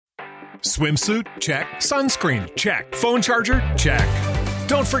Swimsuit? Check. Sunscreen? Check. Phone charger? Check.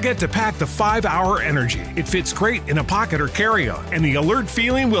 Don't forget to pack the 5-Hour Energy. It fits great in a pocket or carry-on, and the alert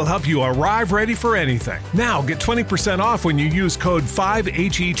feeling will help you arrive ready for anything. Now get 20% off when you use code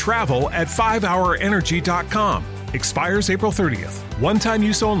 5HETRAVEL at 5hourenergy.com. Expires April 30th. One-time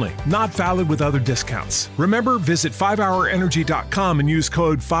use only. Not valid with other discounts. Remember, visit 5hourenergy.com and use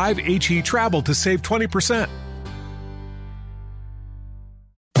code 5HETRAVEL to save 20%.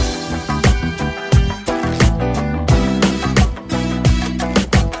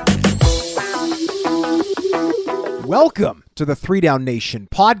 Welcome to the 3 Down Nation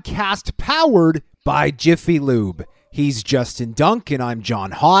podcast powered by Jiffy Lube. He's Justin Dunk and I'm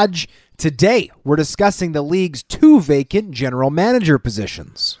John Hodge. Today, we're discussing the league's 2 vacant general manager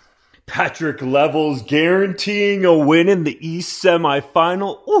positions. Patrick Levels guaranteeing a win in the East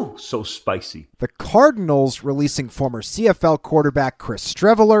semifinal. Ooh, so spicy. The Cardinals releasing former CFL quarterback Chris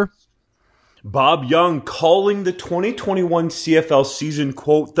Streveler. Bob Young calling the 2021 CFL season,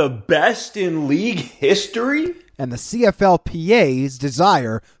 quote, the best in league history. And the CFLPA's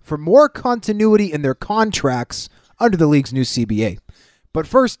desire for more continuity in their contracts under the league's new CBA. But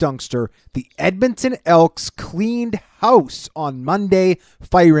first, Dunkster, the Edmonton Elks cleaned house on Monday,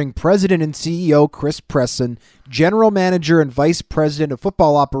 firing President and CEO Chris Presson, General Manager and Vice President of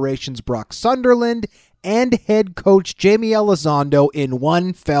Football Operations Brock Sunderland, and head coach Jamie Elizondo in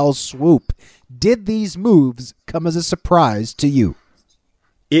one fell swoop. Did these moves come as a surprise to you?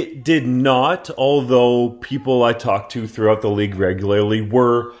 It did not, although people I talked to throughout the league regularly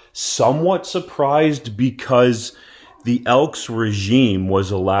were somewhat surprised because the Elks regime was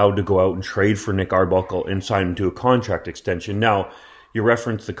allowed to go out and trade for Nick Arbuckle and sign him to a contract extension. Now, you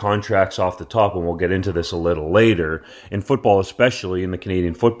referenced the contracts off the top, and we'll get into this a little later. In football, especially in the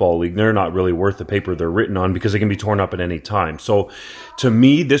Canadian Football League, they're not really worth the paper they're written on because they can be torn up at any time. So to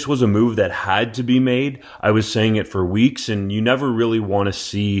me, this was a move that had to be made. I was saying it for weeks, and you never really want to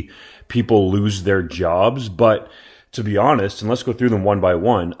see people lose their jobs. But to be honest, and let's go through them one by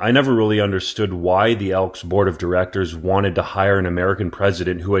one, I never really understood why the Elks board of directors wanted to hire an American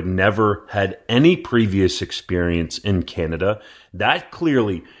president who had never had any previous experience in Canada. That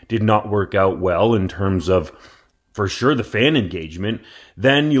clearly did not work out well in terms of, for sure, the fan engagement.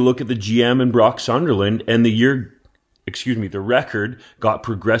 Then you look at the GM and Brock Sunderland, and the record got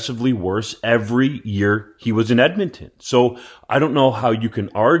progressively worse every year he was in Edmonton. So I don't know how you can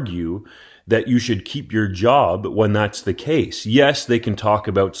argue that you should keep your job when that's the case. Yes, they can talk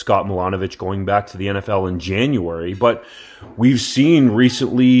about Scott Milanovic going back to the NFL in January, but we've seen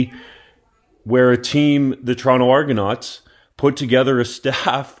recently where a team, the Toronto Argonauts, put together a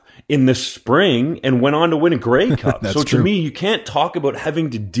staff in the spring and went on to win a Grey Cup. So to me, you can't talk about having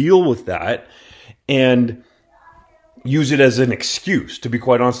to deal with that and use it as an excuse. To be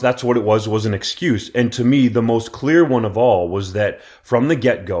quite honest, that's what it was an excuse. And to me, the most clear one of all was that from the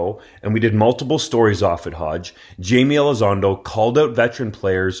get-go, and we did multiple stories off at Hodge, Jamie Elizondo called out veteran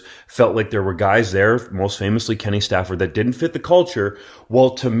players, felt like there were guys there, most famously Kenny Stafford, that didn't fit the culture.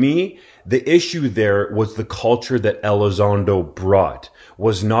 Well, to me, the issue there was the culture that Elizondo brought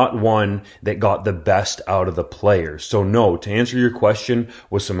was not one that got the best out of the players. So no, to answer your question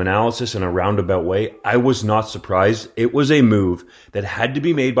with some analysis in a roundabout way, I was not surprised. It was a move that had to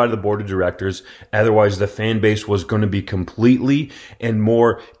be made by the board of directors. Otherwise, the fan base was going to be completely and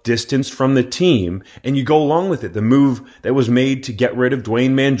more distanced from the team. And you go along with it. The move that was made to get rid of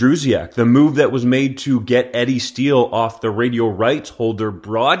Dwayne Mandrusiak, the move that was made to get Eddie Steele off the radio rights holder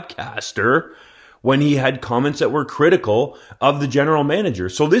broadcaster when he had comments that were critical of the general manager.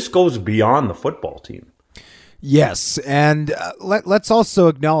 So this goes beyond the football team. Yes, and let's also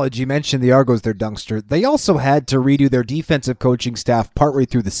acknowledge, you mentioned the Argos there, Dunkster. They also had to redo their defensive coaching staff partway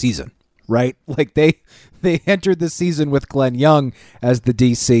through the season, right? Like they entered the season with Glenn Young as the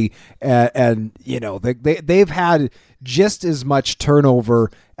DC, and you know they've had just as much turnover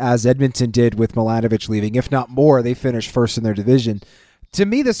as Edmonton did with Milanovic leaving, if not more. They finished first in their division. To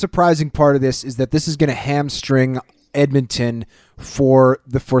me, the surprising part of this is that this is going to hamstring Edmonton for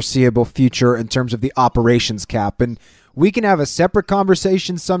the foreseeable future in terms of the operations cap. And we can have a separate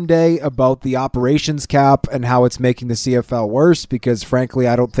conversation someday about the operations cap and how it's making the CFL worse, because frankly,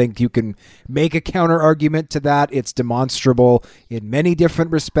 I don't think you can make a counter argument to that. It's demonstrable in many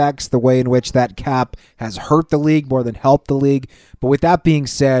different respects, the way in which that cap has hurt the league more than helped the league. But with that being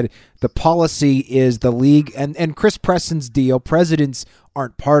said, the policy is the league and Chris Presson's deal, presidents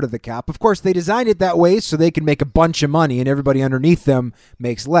aren't part of the cap. Of course, they designed it that way so they can make a bunch of money and everybody underneath them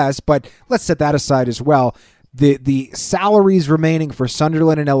makes less, but let's set that aside as well. the salaries remaining for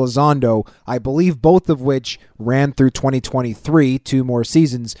Sunderland and Elizondo, I believe both of which ran through 2023, 2 more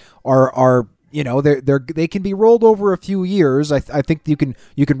seasons, are they can be rolled over a few years. I think you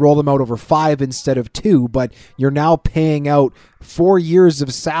can roll them out over 5 instead of 2, but you're now paying out 4 years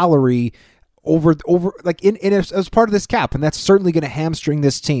of salary over like as part of this cap, and that's certainly going to hamstring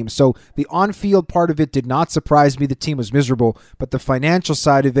this team. So the on-field part of it did not surprise me. The team was miserable, but the financial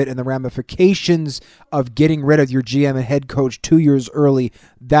side of it and the ramifications of getting rid of your GM and head coach 2 years early,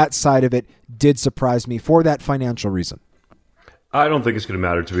 that side of it did surprise me for that financial reason. I don't think it's going to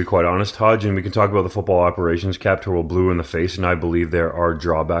matter, to be quite honest, Hodge, and we can talk about the football operations cap till we're blue in the face, and I believe there are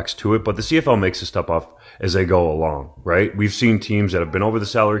drawbacks to it, but the CFL makes this stuff up as they go along, right? We've seen teams that have been over the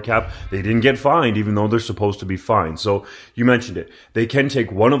salary cap, they didn't get fined, even though they're supposed to be fined. So you mentioned it. They can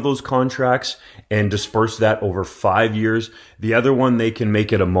take one of those contracts and disperse that over 5 years. The other one, they can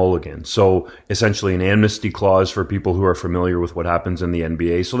make it a mulligan. So essentially an amnesty clause for people who are familiar with what happens in the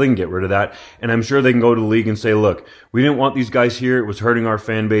NBA. So they can get rid of that. And I'm sure they can go to the league and say, look, we didn't want these guys here. It was hurting our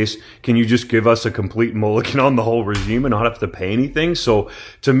fan base. Can you just give us a complete mulligan on the whole regime and not have to pay anything? So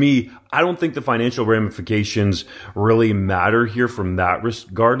to me, I don't think the financial ramifications really matter here from that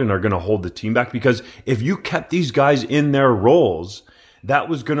regard and are going to hold the team back, because if you kept these guys in their roles, that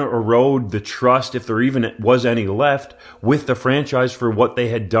was going to erode the trust, if there even was any left, with the franchise for what they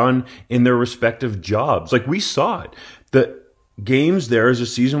had done in their respective jobs. Like, we saw it. The games there as the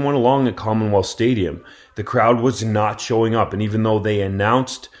season went along at Commonwealth Stadium, the crowd was not showing up. And even though they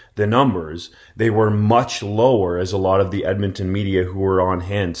announced the numbers, they were much lower, as a lot of the Edmonton media who were on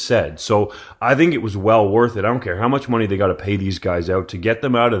hand said. So I think it was well worth it. I don't care how much money they got to pay these guys out to get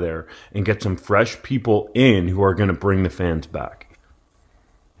them out of there and get some fresh people in who are going to bring the fans back.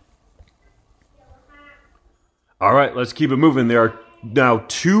 All right, let's keep it moving. There are now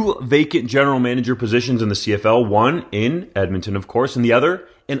 2 vacant general manager positions in the CFL, one in Edmonton, of course, and the other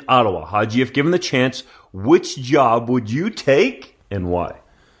in Ottawa. Haji, if given the chance, which job would you take and why?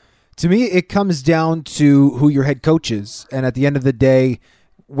 To me, it comes down to who your head coach is. And at the end of the day,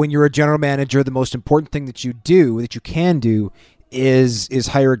 when you're a general manager, the most important thing that you can do, is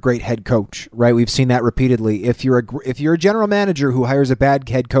hire a great head coach, right? We've seen that repeatedly. If you're a general manager who hires a bad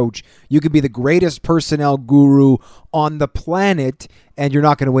head coach, you could be the greatest personnel guru on the planet, and you're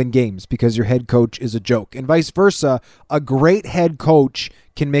not going to win games because your head coach is a joke. And vice versa, a great head coach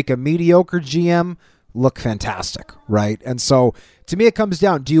can make a mediocre GM look fantastic, right? And so to me, it comes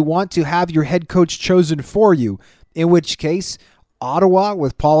down, do you want to have your head coach chosen for you? In which case, Ottawa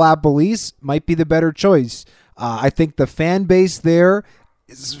with Paul Abelize might be the better choice. I think the fan base there,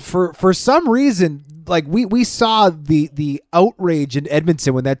 for some reason, like we saw the outrage in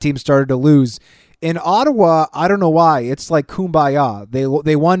Edmonton when that team started to lose. In Ottawa, I don't know why. It's like kumbaya.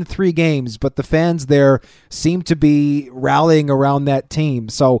 They won 3 games, but the fans there seem to be rallying around that team.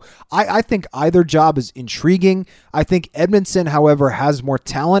 So I think either job is intriguing. I think Edmonton, however, has more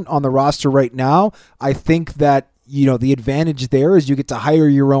talent on the roster right now. I think that the advantage there is you get to hire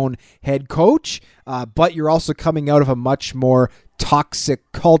your own head coach, but you're also coming out of a much more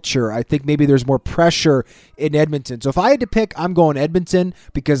toxic culture. I think maybe there's more pressure in Edmonton. So if I had to pick, I'm going Edmonton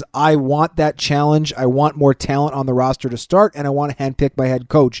because I want that challenge. I want more talent on the roster to start, and I want to handpick my head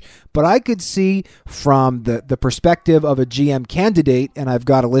coach. But I could see from the perspective of a GM candidate, and I've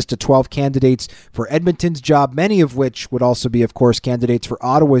got a list of 12 candidates for Edmonton's job, many of which would also be, of course, candidates for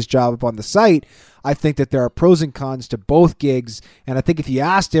Ottawa's job up on the site. I think that there are pros and cons to both gigs, and I think if you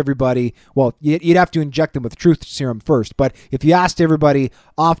asked everybody, well, you'd have to inject them with truth serum first, but if you asked everybody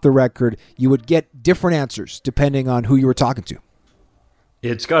off the record, you would get different answers depending on who you were talking to.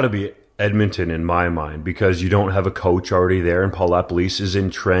 It's got to be Edmonton in my mind, because you don't have a coach already there, and Paul Abelize is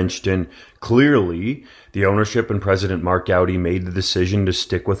entrenched, and clearly the ownership and President Mark Gowdy made the decision to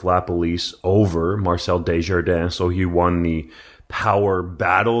stick with Lapalisse over Marcel Desjardins, so he won the power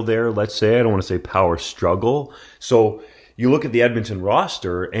battle there, let's say. I don't want to say power struggle. So you look at the Edmonton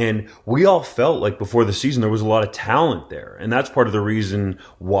roster, and we all felt like before the season there was a lot of talent there. And that's part of the reason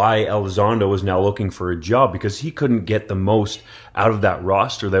why Elizondo was now looking for a job, because he couldn't get the most out of that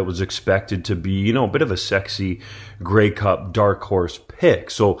roster that was expected to be, a bit of a sexy Grey Cup dark horse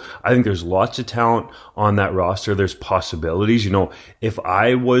pick. So I think there's lots of talent on that roster. There's possibilities. If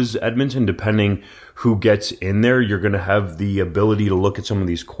I was Edmonton, depending who gets in there, you're going to have the ability to look at some of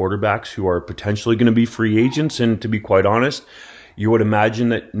these quarterbacks who are potentially going to be free agents. And to be quite honest, you would imagine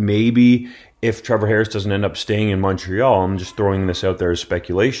that maybe if Trevor Harris doesn't end up staying in Montreal, I'm just throwing this out there as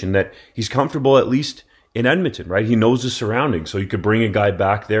speculation, that he's comfortable at least in Edmonton, right? He knows the surroundings. So you could bring a guy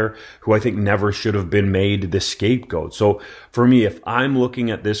back there who I think never should have been made the scapegoat. So for me, if I'm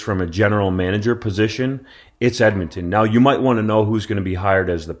looking at this from a general manager position, it's Edmonton. Now, you might want to know who's going to be hired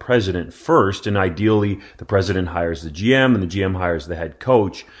as the president first, and ideally, the president hires the GM and the GM hires the head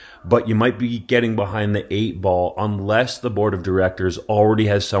coach, but you might be getting behind the 8 ball unless the board of directors already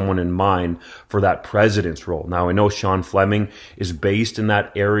has someone in mind for that president's role. Now, I know Sean Fleming is based in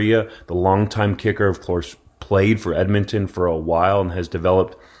that area. The longtime kicker, of course, played for Edmonton for a while and has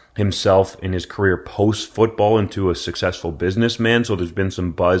developed himself in his career post-football into a successful businessman. So there's been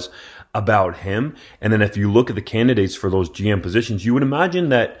some buzz about him. And then if you look at the candidates for those GM positions, you would imagine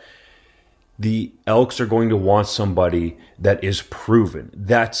that the Elks are going to want somebody that is proven.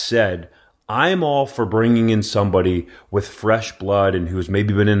 That said, I'm all for bringing in somebody with fresh blood and who's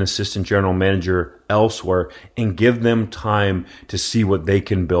maybe been an assistant general manager elsewhere and give them time to see what they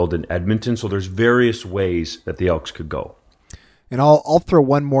can build in Edmonton. So there's various ways that the Elks could go. And I'll throw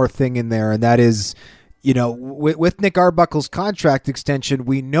one more thing in there, and that is, with Nick Arbuckle's contract extension,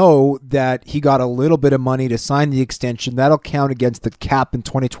 we know that he got a little bit of money to sign the extension. That'll count against the cap in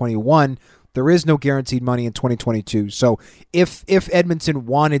 2021. There is no guaranteed money in 2022. So if Edmonton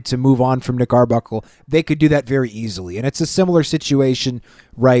wanted to move on from Nick Arbuckle, they could do that very easily. And it's a similar situation,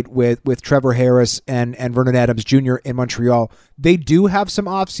 right, with Trevor Harris and Vernon Adams Jr. in Montreal. They do have some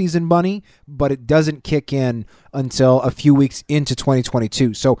offseason money, but it doesn't kick in until a few weeks into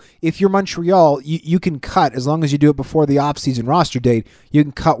 2022. So if you're Montreal, you can cut, as long as you do it before the offseason roster date, you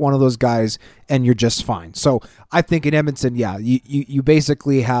can cut one of those guys and you're just fine. So I think in Edmonton, yeah, you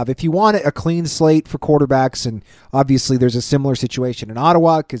basically have, if you want a clean slate for quarterbacks, and obviously there's a similar situation in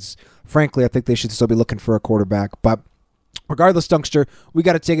Ottawa, because frankly, I think they should still be looking for a quarterback. But regardless, Dunkster, we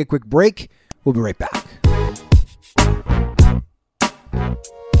got to take a quick break. We'll be right back.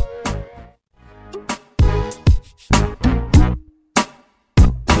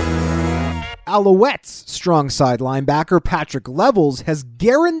 Alouettes strong side linebacker Patrick Levels has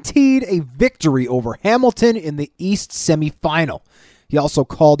guaranteed a victory over Hamilton in the East semifinal. He also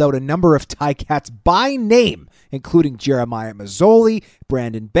called out a number of Ticats by name, including Jeremiah Mazzoli,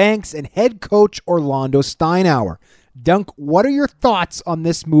 Brandon Banks, and head coach Orlando Steinauer. Dunk, what are your thoughts on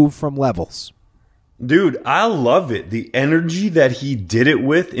this move from Levels? Dude, I love it. The energy that he did it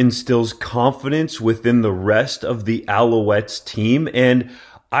with instills confidence within the rest of the Alouettes team, and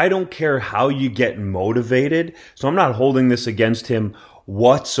I don't care how you get motivated, so I'm not holding this against him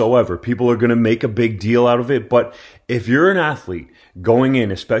whatsoever. People are going to make a big deal out of it, but if you're an athlete going in,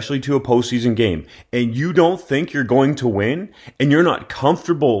 especially to a postseason game, and you don't think you're going to win, and you're not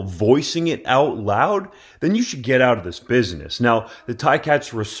comfortable voicing it out loud, then you should get out of this business. Now, the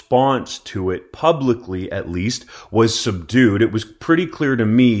Ticats' response to it, publicly at least, was subdued. It was pretty clear to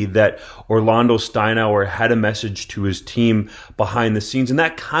me that Orlando Steinauer had a message to his team behind the scenes, and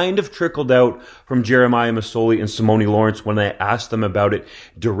that kind of trickled out from Jeremiah Masoli and Simone Lawrence when I asked them about it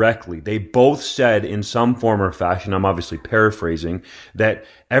directly. They both said in some form or fashion, I'm obviously paraphrasing, that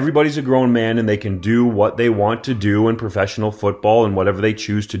everybody's a grown man and they can do what they want to do in professional football and whatever they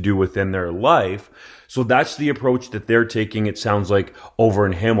choose to do within their life. So that's the approach that they're taking, it sounds like, over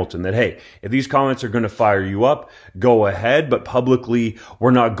in Hamilton. That, hey, if these comments are going to fire you up, go ahead, but publicly,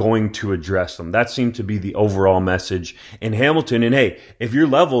 we're not going to address them. That seemed to be the overall message in Hamilton. And hey, if you're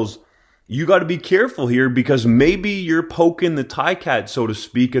Levels, you got to be careful here, because maybe you're poking the Ticat, so to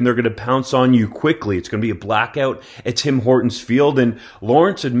speak, and they're going to pounce on you quickly. It's going to be a blackout at Tim Hortons Field. And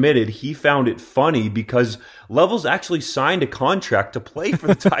Lawrence admitted he found it funny because Levels actually signed a contract to play for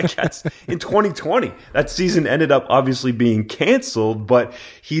the Ticats in 2020. That season ended up obviously being canceled, but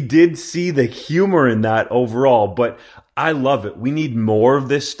he did see the humor in that overall. But I love it. We need more of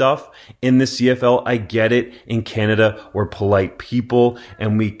this stuff in the CFL. I get it. In Canada, we're polite people,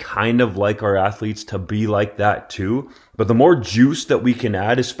 and we kind of like our athletes to be like that too. But the more juice that we can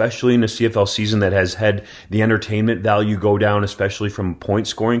add, especially in a CFL season that has had the entertainment value go down, especially from a point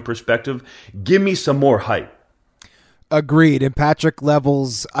scoring perspective, give me some more hype. Agreed. And Patrick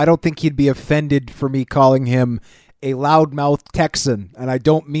Levels, I don't think he'd be offended for me calling him a loudmouth Texan. And I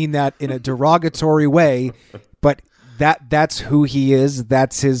don't mean that in a derogatory way, but that's who he is.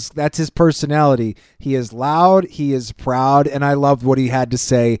 That's his personality. He is loud, he is proud, and I loved what he had to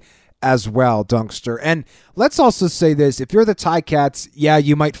say as well, Dunkster. And let's also say this, if you're the Ticats, yeah,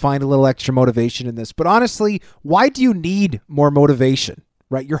 you might find a little extra motivation in this, but honestly, why do you need more motivation?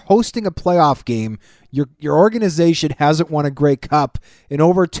 Right? You're hosting a playoff game. Your organization hasn't won a Grey Cup in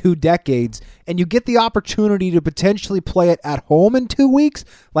over 2 decades, and you get the opportunity to potentially play it at home in 2 weeks.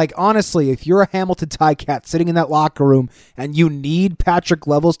 Like, honestly, if you're a Hamilton Ticat sitting in that locker room and you need Patrick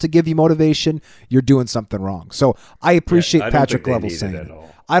Levels to give you motivation, you're doing something wrong. So I appreciate Patrick Levels saying it.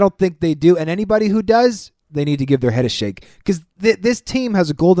 I don't think they do, and anybody who does, they need to give their head a shake, because this team has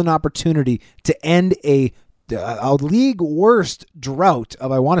a golden opportunity to end a a league worst drought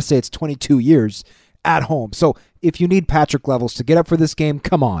of, I want to say it's 22 years at home. So if you need Patrick Levels to get up for this game,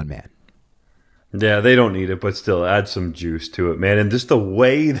 come on, man. Yeah, they don't need it, but still add some juice to it, man. And just the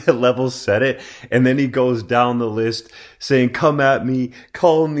way that Levels said it, and then he goes down the list saying, come at me,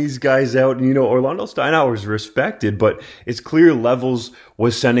 calling these guys out. And, Orlando Steinauer is respected, but it's clear Levels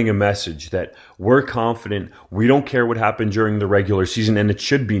was sending a message that we're confident, we don't care what happened during the regular season. And it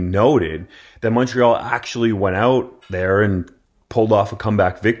should be noted that Montreal actually went out there and pulled off a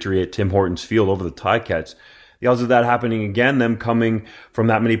comeback victory at Tim Hortons Field over the Ticats. The odds of that happening again, them coming from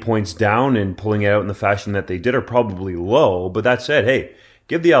that many points down and pulling it out in the fashion that they did, are probably low. But that said, hey,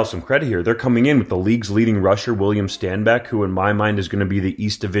 give the Als some credit here. They're coming in with the league's leading rusher, William Stanback, who in my mind is going to be the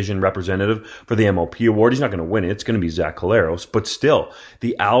East Division representative for the MLP award. He's not going to win it. It's going to be Zach Collaros. But still,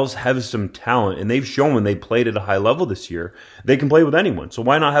 the Als have some talent, and they've shown when they played at a high level this year, they can play with anyone. So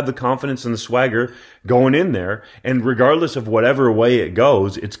why not have the confidence and the swagger going in there? And regardless of whatever way it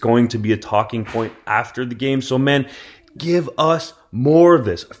goes, it's going to be a talking point after the game. So, man, give us more of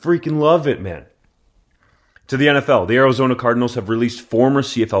this. I freaking love it, man. To the NFL, the Arizona Cardinals have released former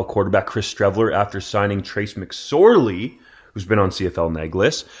CFL quarterback Chris Streveler after signing Trace McSorley, who's been on CFL neg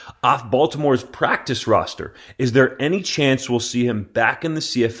lists, off Baltimore's practice roster. Is there any chance we'll see him back in the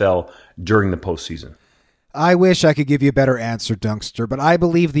CFL during the postseason? I wish I could give you a better answer, Dunkster, but I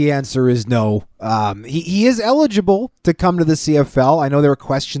believe the answer is no. He is eligible to come to the CFL. I know there are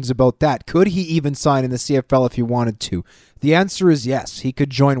questions about that. Could he even sign in the CFL if he wanted to? The answer is yes. He could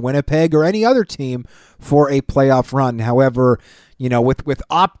join Winnipeg or any other team for a playoff run. However, with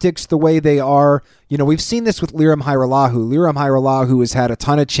optics the way they are, we've seen this with Liram Hajrullahu. Liram Hajrullahu has had a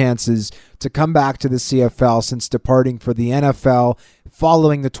ton of chances to come back to the CFL since departing for the NFL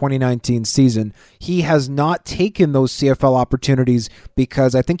following the 2019 season. He has not taken those CFL opportunities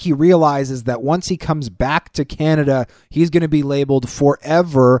because I think he realizes that once he comes back to Canada, he's going to be labeled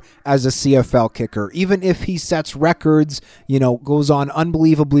forever as a CFL kicker. Even if he sets records, goes on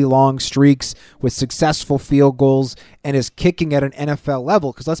unbelievably long streaks with successful field goals and is kicking at an NFL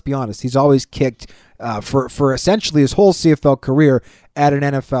level, because let's be honest, he's always kicked for essentially his whole CFL career at an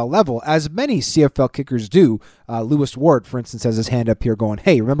NFL level, as many CFL kickers do. Lewis Ward, for instance, has his hand up here going,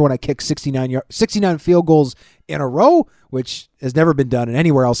 hey, remember when I kicked 69 field goals in a row? Which has never been done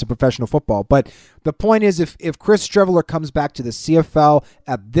anywhere else in professional football. But the point is, if Chris Streveler comes back to the CFL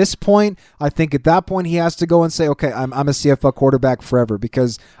at this point, I think at that point he has to go and say, okay, I'm a CFL quarterback forever,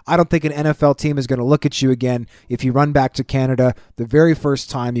 because I don't think an NFL team is going to look at you again if you run back to Canada the very first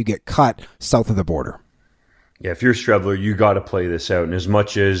time you get cut south of the border. Yeah, if you're Streveler, you got to play this out. And as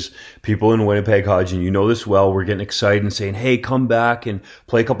much as people in Winnipeg, Hodge, and this well, we're getting excited and saying, hey, come back and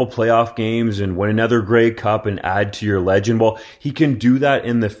play a couple playoff games and win another Grey Cup and add to your legend. Well, he can do that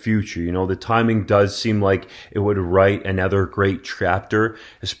in the future. The timing does seem like it would write another great chapter,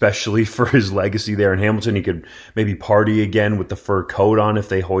 especially for his legacy there in Hamilton. He could maybe party again with the fur coat on if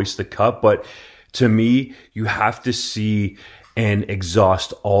they hoist the cup. But to me, you have to see and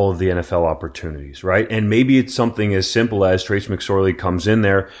exhaust all of the NFL opportunities, right? And maybe it's something as simple as Trace McSorley comes in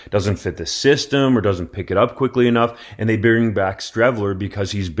there, doesn't fit the system or doesn't pick it up quickly enough, and they bring back Streveler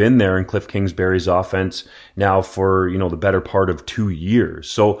because he's been there in Cliff Kingsbury's offense now for, the better part of 2 years.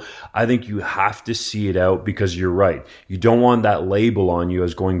 So I think you have to see it out, because you're right. You don't want that label on you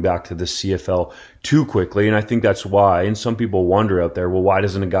as going back to the CFL too quickly. And I think that's why, and some people wonder out there, well, why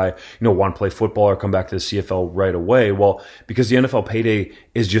doesn't a guy, want to play football or come back to the CFL right away? Well, because the NFL payday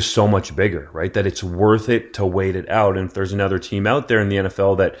is just so much bigger, right? That it's worth it to wait it out. And if there's another team out there in the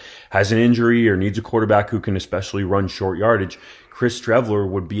NFL that has an injury or needs a quarterback who can especially run short yardage, Chris Streveler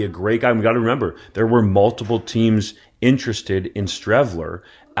would be a great guy. We got to remember, there were multiple teams interested in Streveler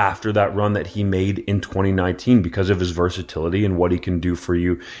after that run that he made in 2019 because of his versatility and what he can do for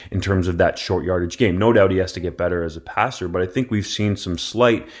you in terms of that short yardage game. No doubt he has to get better as a passer, but I think we've seen some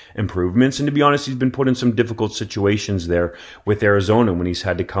slight improvements. And to be honest, he's been put in some difficult situations there with Arizona when he's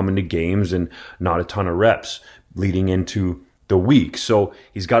had to come into games and not a ton of reps leading into the week. So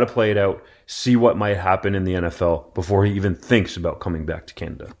he's got to play it out, see what might happen in the NFL before he even thinks about coming back to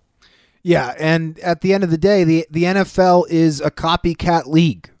Canada. Yeah, and at the end of the day, the NFL is a copycat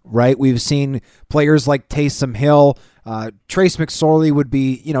league, right? We've seen players like Taysom Hill. Trace McSorley would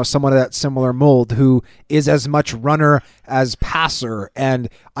be, someone of that similar mold who is as much runner as passer, and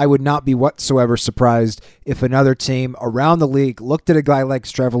I would not be whatsoever surprised if another team around the league looked at a guy like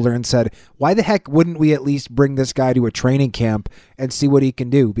Streveler and said, why the heck wouldn't we at least bring this guy to a training camp and see what he can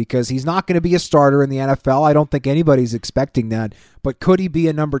do? Because he's not going to be a starter in the NFL. I don't think anybody's expecting that. But could he be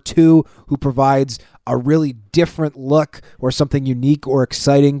a number 2 who provides a really different look or something unique or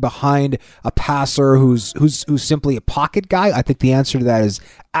exciting behind a passer who's simply a pocket guy? I think the answer to that is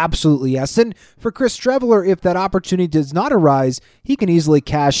absolutely yes. And for Chris Streveler, if that opportunity does not arise, he can easily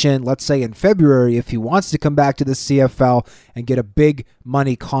cash in, let's say in February, if he wants to come back to the CFL and get a big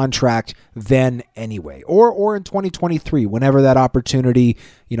money contract then anyway. Or in 2023, whenever that opportunity,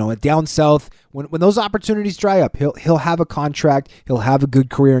 down south, when those opportunities dry up, he'll have a contract, he'll have a good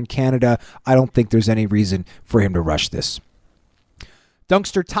career in Canada. I don't think there's any reason for him to rush this.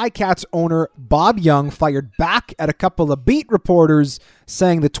 Dunkster Ticats owner Bob Young fired back at a couple of beat reporters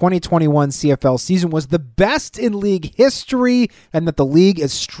saying the 2021 CFL season was the best in league history and that the league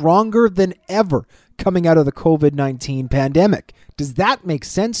is stronger than ever coming out of the COVID-19 pandemic. Does that make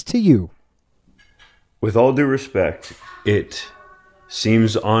sense to you? With all due respect, it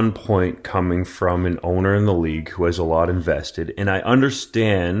seems on point coming from an owner in the league who has a lot invested. And I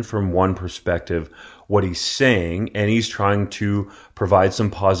understand from one perspective what he's saying, and he's trying to provide some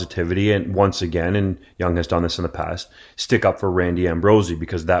positivity. And once again, and Young has done this in the past, stick up for Randy Ambrosie,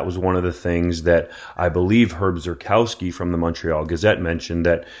 because that was one of the things that I believe Herb Zurkowski from the Montreal Gazette mentioned,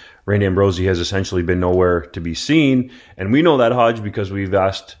 that Randy Ambrosie has essentially been nowhere to be seen. And we know that, Hodge, because we've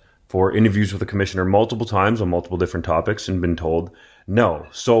asked for interviews with the commissioner multiple times on multiple different topics and been told no.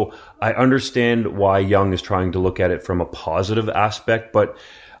 So I understand why Young is trying to look at it from a positive aspect, but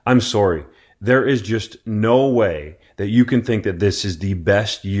I'm sorry. There is just no way that you can think that this is the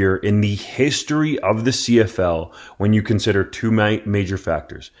best year in the history of the CFL when you consider two major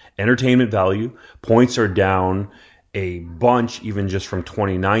factors. Entertainment value, points are down a bunch even just from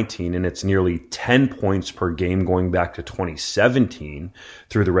 2019, and it's nearly 10 points per game going back to 2017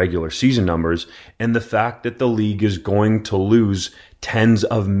 through the regular season numbers, and the fact that the league is going to lose tens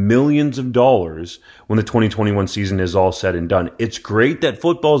of millions of dollars when the 2021 season is all said and done. It's great that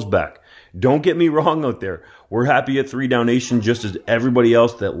football's back. Don't get me wrong out there. We're happy at 3 Down Nation just as everybody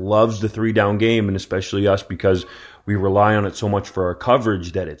else that loves the 3 Down game, and especially us because we rely on it so much for our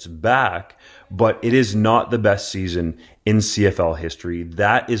coverage that it's back. But it is not the best season in CFL history.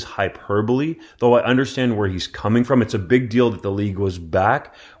 That is hyperbole, though I understand where he's coming from. It's a big deal that the league was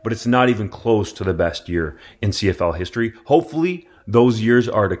back, but it's not even close to the best year in CFL history. Hopefully, those years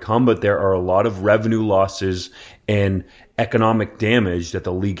are to come, but there are a lot of revenue losses and economic damage that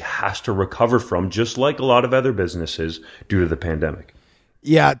the league has to recover from, just like a lot of other businesses due to the pandemic.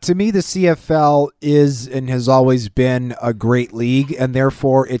 Yeah, to me, the CFL is and has always been a great league, and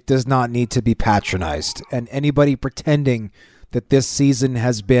therefore it does not need to be patronized. And anybody pretending that this season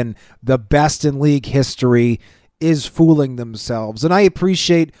has been the best in league history is fooling themselves. And I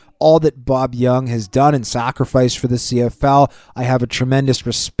appreciate all that Bob Young has done and sacrificed for the CFL. I have a tremendous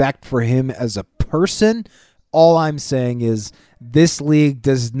respect for him as a person. All I'm saying is this league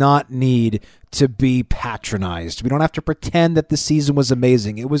does not need to be patronized. We don't have to pretend that the season was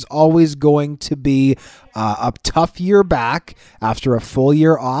amazing. It was always going to be a tough year back after a full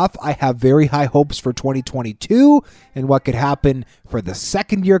year off. I have very high hopes for 2022 and what could happen for the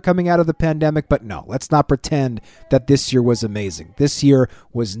second year coming out of the pandemic. But no, let's not pretend that this year was amazing. This year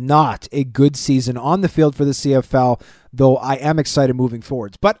was not a good season on the field for the CFL, though I am excited moving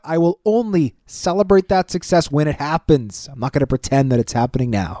forwards. But I will only celebrate that success when it happens. I'm not going to pretend that it's happening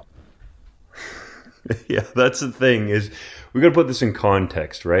now. Yeah, that's the thing, is we got to put this in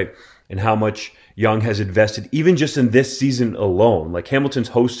context, right? And how much Young has invested even just in this season alone. Like, Hamilton's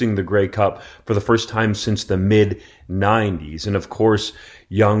hosting the Grey Cup for the first time since the mid-90s. And of course,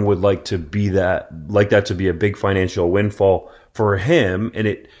 Young would like that to be a big financial windfall for him, and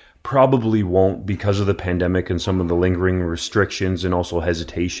it probably won't because of the pandemic and some of the lingering restrictions and also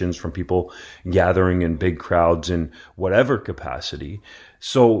hesitations from people gathering in big crowds in whatever capacity.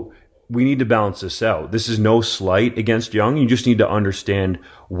 So we need to balance this out. This is no slight against Young. You just need to understand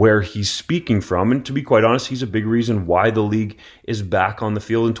where he's speaking from. And to be quite honest, he's a big reason why the league is back on the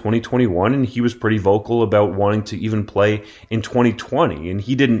field in 2021. And he was pretty vocal about wanting to even play in 2020. And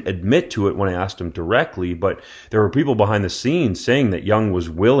he didn't admit to it when I asked him directly, but there were people behind the scenes saying that Young was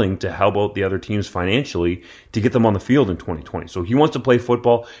willing to help out the other teams financially to get them on the field in 2020. So he wants to play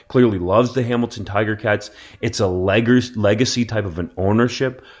football, clearly loves the Hamilton Tiger Cats. It's a legacy type of an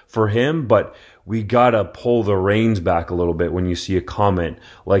ownership for him. him, but we got to pull the reins back a little bit when you see a comment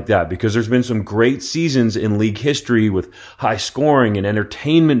like that, because there's been some great seasons in league history with high scoring and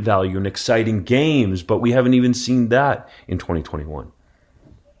entertainment value and exciting games, but we haven't even seen that in 2021.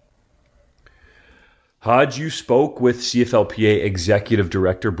 Hodge, you spoke with CFLPA Executive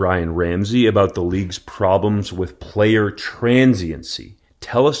Director Brian Ramsey about the league's problems with player transiency.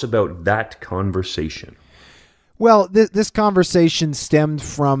 Tell us about that conversation. Well, this conversation stemmed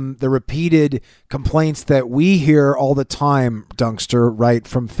from the repeated complaints that we hear all the time, Dunkster, right,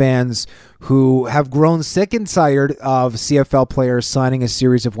 from fans who have grown sick and tired of CFL players signing a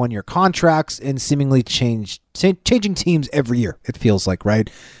series of one-year contracts and seemingly changing teams every year, it feels like, right?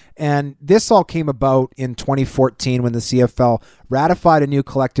 And this all came about in 2014 when the CFL ratified a new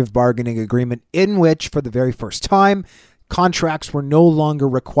collective bargaining agreement in which, for the very first time, contracts were no longer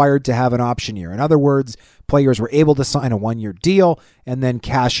required to have an option year. In other words, players were able to sign a one-year deal and then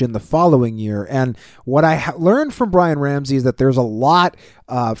cash in the following year. And what I learned from Brian Ramsey is that there's a lot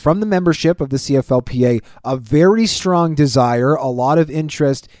from the membership of the CFLPA, a very strong desire, a lot of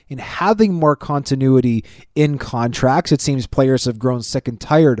interest in having more continuity in contracts. It seems players have grown sick and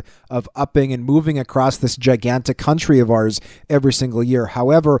tired of upping and moving across this gigantic country of ours every single year.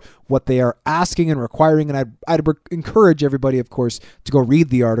 However, what they are asking and requiring, and I'd encourage everybody, of course, to go read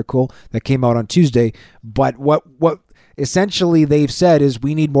the article that came out on Tuesday, but what essentially they've said is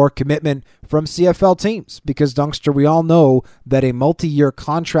we need more commitment from CFL teams, because, Dunkster, we all know that a multi-year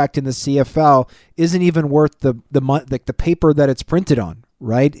contract in the CFL isn't even worth the paper that it's printed on,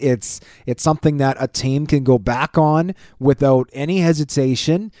 right? It's something that a team can go back on without any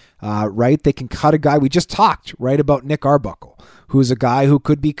hesitation, right? They can cut a guy. We just talked, right, about Nick Arbuckle, who's a guy who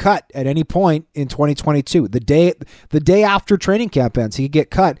could be cut at any point in 2022. The day after training camp ends, he could get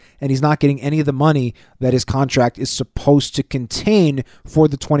cut, and he's not getting any of the money that his contract is supposed to contain for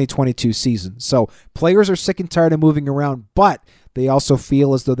the 2022 season. So players are sick and tired of moving around, but they also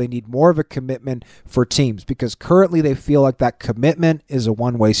feel as though they need more of a commitment for teams, because currently they feel like that commitment is a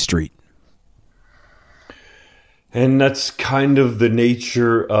one-way street. And that's kind of the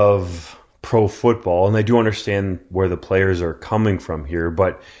nature of pro football, and I do understand where the players are coming from here,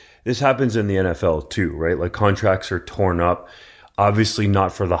 but this happens in the NFL too, right? Like, contracts are torn up, obviously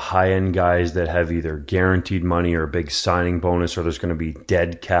not for the high-end guys that have either guaranteed money or a big signing bonus, or there's going to be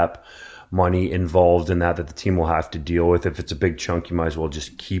dead cap money involved in that the team will have to deal with. If it's a big chunk, you might as well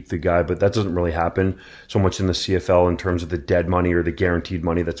just keep the guy, but that doesn't really happen so much in the CFL in terms of the dead money or the guaranteed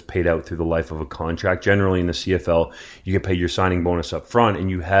money that's paid out through the life of a contract. Generally in the CFL, you get paid your signing bonus up front,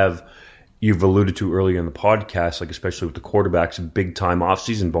 and you've alluded to earlier in the podcast, like especially with the quarterbacks, big time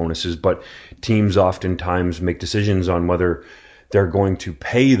off-season bonuses, but teams oftentimes make decisions on whether they're going to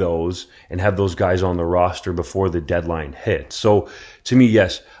pay those and have those guys on the roster before the deadline hits. So to me,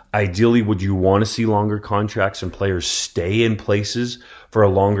 yes, ideally, would you want to see longer contracts and players stay in places for a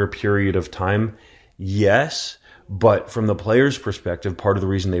longer period of time? Yes. But from the players' perspective, part of the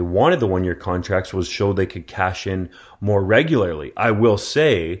reason they wanted the one-year contracts was so they could cash in more regularly. I will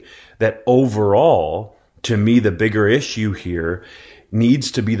say that overall, to me, the bigger issue here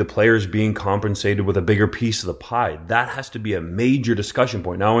needs to be the players being compensated with a bigger piece of the pie. That has to be a major discussion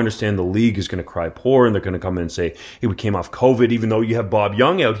point. Now, I understand the league is going to cry poor, and they're going to come in and say, hey, we came off COVID, even though you have Bob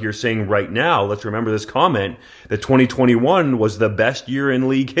Young out here saying right now, let's remember this comment, that 2021 was the best year in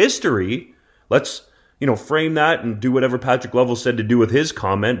league history. Let's frame that and do whatever Patrick Lovell said to do with his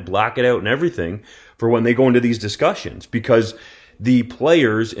comment, black it out and everything for when they go into these discussions, because the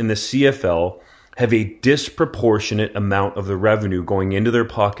players in the CFL have a disproportionate amount of the revenue going into their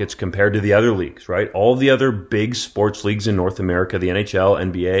pockets compared to the other leagues, right? All the other big sports leagues in North America, the NHL,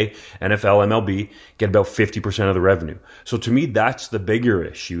 NBA, NFL, MLB, get about 50% of the revenue. So to me, that's the bigger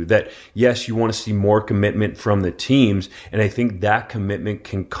issue, that yes, you want to see more commitment from the teams, and I think that commitment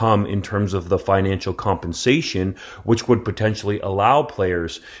can come in terms of the financial compensation, which would potentially allow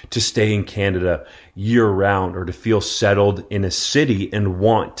players to stay in Canada year-round, or to feel settled in a city and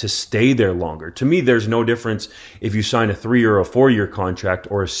want to stay there longer. To me, there's no difference if you sign a 3 or a 4-year contract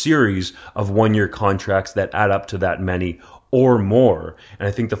or a series of 1-year contracts that add up to that many or more. And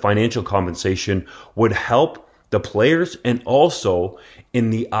I think the financial compensation would help the players, and also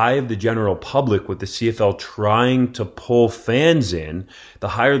in the eye of the general public, with the CFL trying to pull fans in, the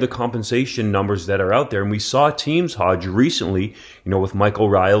higher the compensation numbers that are out there. And we saw teams, Hodge, recently, with Michael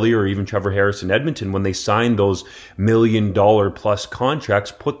Riley or even Trevor Harris in Edmonton, when they signed those $1 million plus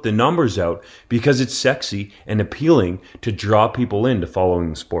contracts, put the numbers out because it's sexy and appealing to draw people into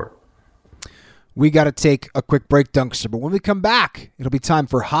following the sport. We got to take a quick break, Dunkster, but when we come back, it'll be time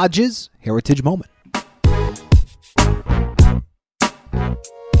for Hodge's Heritage Moment.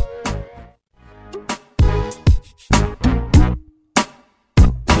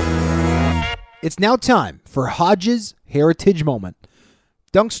 It's now time for Hodges' Heritage Moment.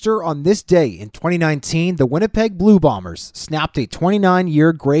 Dunkster, on this day in 2019, the Winnipeg Blue Bombers snapped a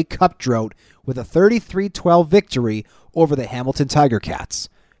 29-year Grey Cup drought with a 33-12 victory over the Hamilton Tiger Cats.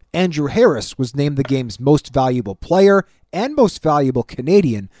 Andrew Harris was named the game's most valuable player and most valuable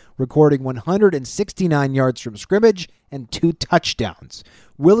Canadian, recording 169 yards from scrimmage and 2 touchdowns.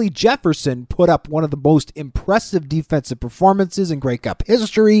 Willie Jefferson put up one of the most impressive defensive performances in Grey Cup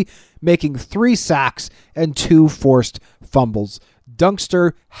history, making 3 sacks and 2 forced fumbles.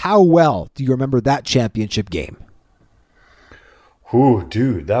 Dunkster, how well do you remember that championship game? Ooh,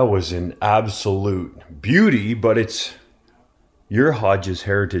 dude, that was an absolute beauty, but it's your Hodges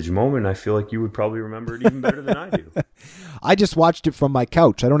Heritage Moment. I feel like you would probably remember it even better than I do. I just watched it from my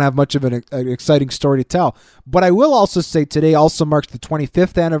couch. I don't have much of an exciting story to tell. But I will also say today also marks the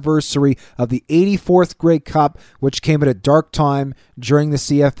 25th anniversary of the 84th Grey Cup, which came at a dark time during the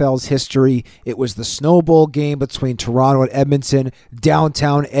CFL's history. It was the Snow Bowl game between Toronto and Edmonton.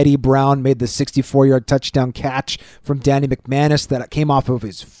 Downtown Eddie Brown made the 64-yard touchdown catch from Danny McManus that came off of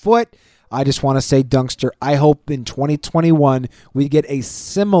his foot. I just want to say, Dunkster, I hope in 2021 we get a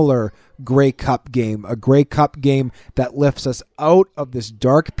similar Grey Cup game, a Grey Cup game that lifts us out of this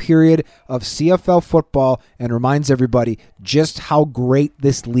dark period of CFL football and reminds everybody just how great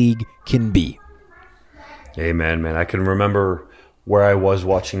this league can be. Hey, man, I can remember where I was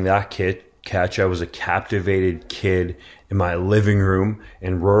watching that catch. I was a captivated kid in my living room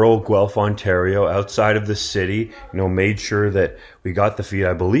in rural Guelph, Ontario, outside of the city. Made sure that we got the feed.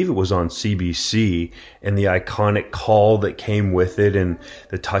 I believe it was on CBC, and the iconic call that came with it and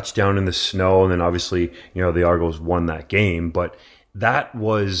the touchdown in the snow. And then obviously, the Argos won that game, but that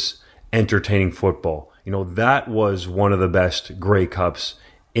was entertaining football. That was one of the best Grey Cups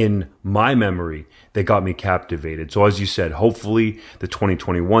in my memory that got me captivated. So as you said, hopefully the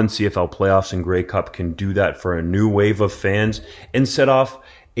 2021 CFL playoffs and Grey Cup can do that for a new wave of fans and set off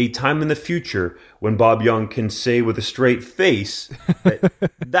a time in the future when Bob Young can say with a straight face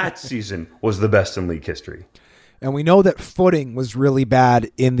that season was the best in league history. And we know that footing was really bad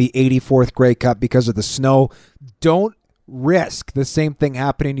in the 84th Grey Cup because of the snow. Don't risk the same thing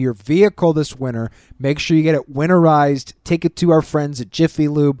happening to your vehicle this winter. Make sure you get it winterized. Take it to our friends at Jiffy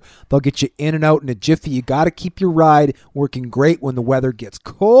Lube. They'll get you in and out in a jiffy. You got to keep your ride working great when the weather gets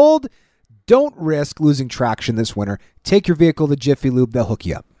cold. Don't risk losing traction this winter. Take your vehicle to Jiffy Lube. They'll hook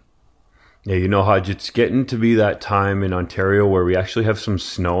you up. Yeah, Hodge, it's getting to be that time in Ontario where we actually have some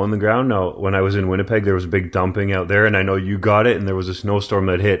snow on the ground. Now, when I was in Winnipeg, there was a big dumping out there, and I know you got it, and there was a snowstorm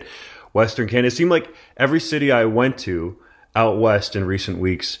that hit Western Canada. It seemed like every city I went to out west in recent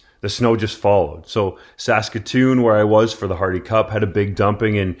weeks, the snow just followed. So Saskatoon, where I was for the Hardy Cup, had a big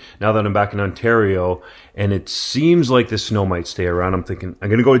dumping, and now that I'm back in Ontario, and it seems like the snow might stay around, I'm thinking, I'm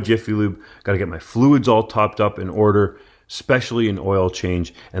going to go to Jiffy Lube, got to get my fluids all topped up in order, especially an oil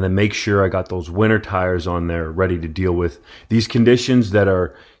change, and then make sure I got those winter tires on there ready to deal with these conditions that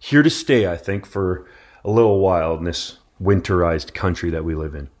are here to stay, I think, for a little while in this winterized country that we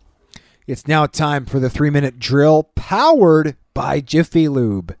live in. It's now time for the 3-minute drill powered by Jiffy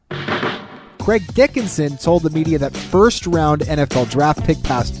Lube. Craig Dickinson told the media that first-round NFL draft pick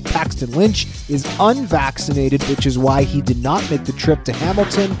Paxton Lynch is unvaccinated, which is why he did not make the trip to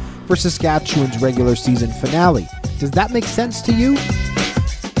Hamilton for Saskatchewan's regular season finale. Does that make sense to you?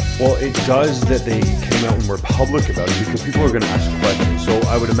 Well, it does that they came out and were public about it because people are going to ask questions. So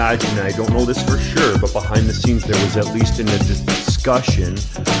I would imagine, and I don't know this for sure, but behind the scenes there was at least a discussion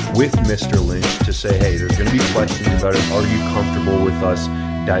with Mr. Lynch to say, hey, there's going to be questions about it. Are you comfortable with us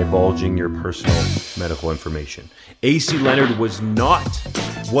divulging your personal medical information? AC Leonard was not,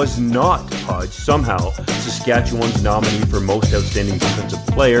 Hodge, somehow Saskatchewan's nominee for most outstanding defensive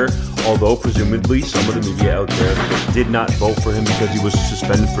player, although presumably some of the media out there did not vote for him because he was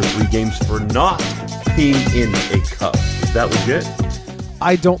suspended for 3 games for not being in a cup. Is that legit?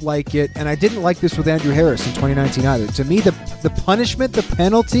 I don't like it, and I didn't like this with Andrew Harris in 2019 either. To me, the punishment, the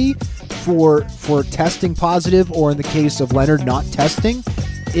penalty for testing positive, or in the case of Leonard not testing,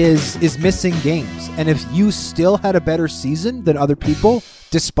 is missing games. And if you still had a better season than other people,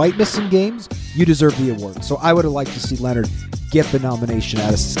 despite missing games, you deserve the award. So I would have liked to see Leonard get the nomination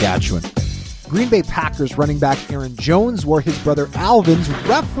out of Saskatchewan. Green Bay Packers running back Aaron Jones wore his brother Alvin's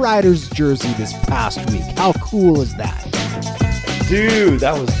Rough Riders jersey this past week. How cool is that? Dude,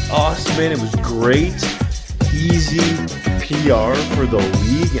 that was awesome, man. It was great, easy PR for the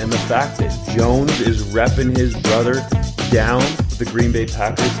league, and the fact that Jones is repping his brother down with the Green Bay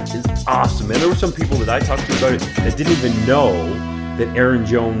Packers is awesome. And there were some people that I talked to about it that didn't even know that Aaron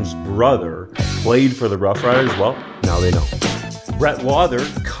Jones' brother played for the Rough Riders. Well, now they know. Brett Wather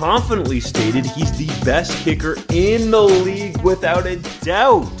confidently stated he's the best kicker in the league without a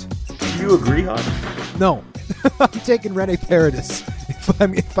doubt. Do you agree, Hod? No. I'm taking Rene Paredes.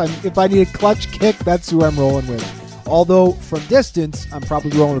 If I need a clutch kick, that's who I'm rolling with. Although from distance, I'm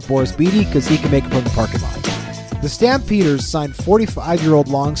probably rolling with Boris Bede because he can make it from the parking lot. The Stampeders signed 45-year-old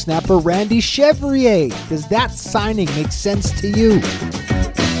long snapper Randy Chevrier. Does that signing make sense to you?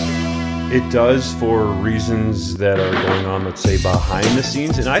 It does, for reasons that are going on, let's say, behind the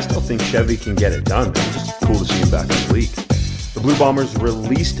scenes, and I still think Chevy can get it done. It's just cool to see him back in the league. The Blue Bombers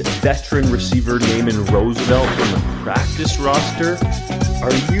released veteran receiver Naaman Roosevelt from the practice roster.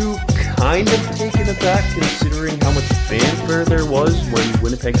 Are you kind of taken aback considering how much fanfare there was when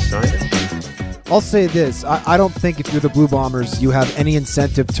Winnipeg signed him? I'll say this. I don't think if you're the Blue Bombers, you have any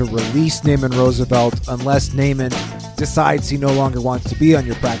incentive to release Naaman Roosevelt unless Naaman decides he no longer wants to be on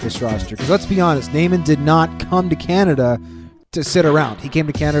your practice roster. Because let's be honest, Naaman did not come to Canada to sit around. He came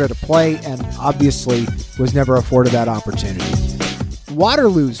to Canada to play and obviously was never afforded that opportunity.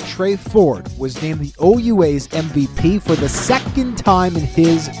 Waterloo's Trey Ford was named the OUA's MVP for the second time in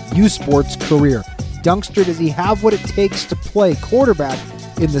his U Sports career. Dunkster, does he have what it takes to play quarterback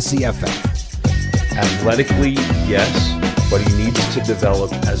in the CFL? Athletically, yes, but he needs to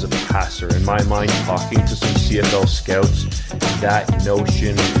develop as a passer. In my mind, talking to some CFL scouts, that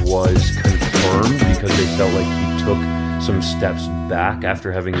notion was confirmed because they felt like he took some steps back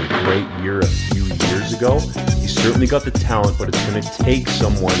after having a great year a few years ago. He's certainly got the talent, but it's going to take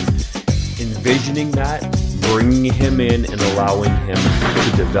someone envisioning that, bringing him in and allowing him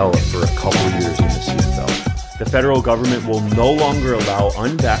to develop for a couple years in the CFL. The federal government will no longer allow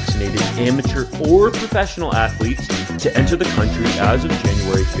unvaccinated amateur or professional athletes to enter the country as of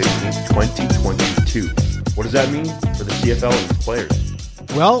January 15th, 2022. What does that mean for the CFL and its players?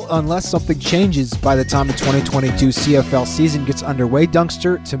 Well, unless something changes by the time the 2022 CFL season gets underway,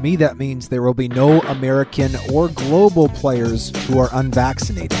 Dunkster, to me that means there will be no American or global players who are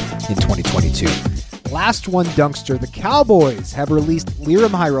unvaccinated in 2022. Last one, Dunkster. The Cowboys have released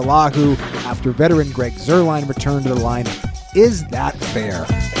Lirim Hajrullahu after veteran Greg Zuerlein returned to the lineup. Is that fair?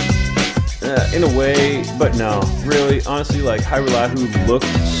 In a way, but no. Really, honestly, like, Hajrullahu looked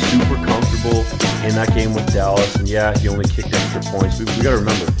super comfortable in that game with Dallas, and yeah, he only kicked extra points. We got to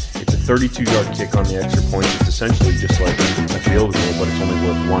remember, it's a 32-yard kick on the extra points. It's essentially just like a field goal, but it's only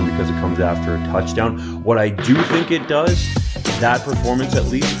worth one because it comes after a touchdown. What I do think it does, that performance at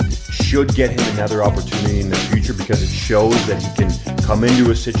least, should get him another opportunity in the future because it shows that he can come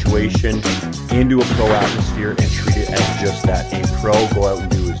into a situation, into a pro atmosphere, and treat it as just that, a pro, go out and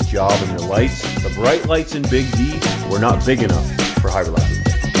do his job. And the bright lights in Big D were not big enough for Hajrullahu.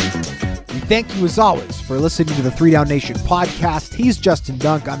 We thank you as always for listening to the 3 Down Nation podcast. He's Justin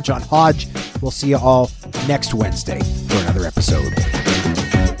Dunk. I'm John Hodge. We'll see you all next Wednesday for another episode.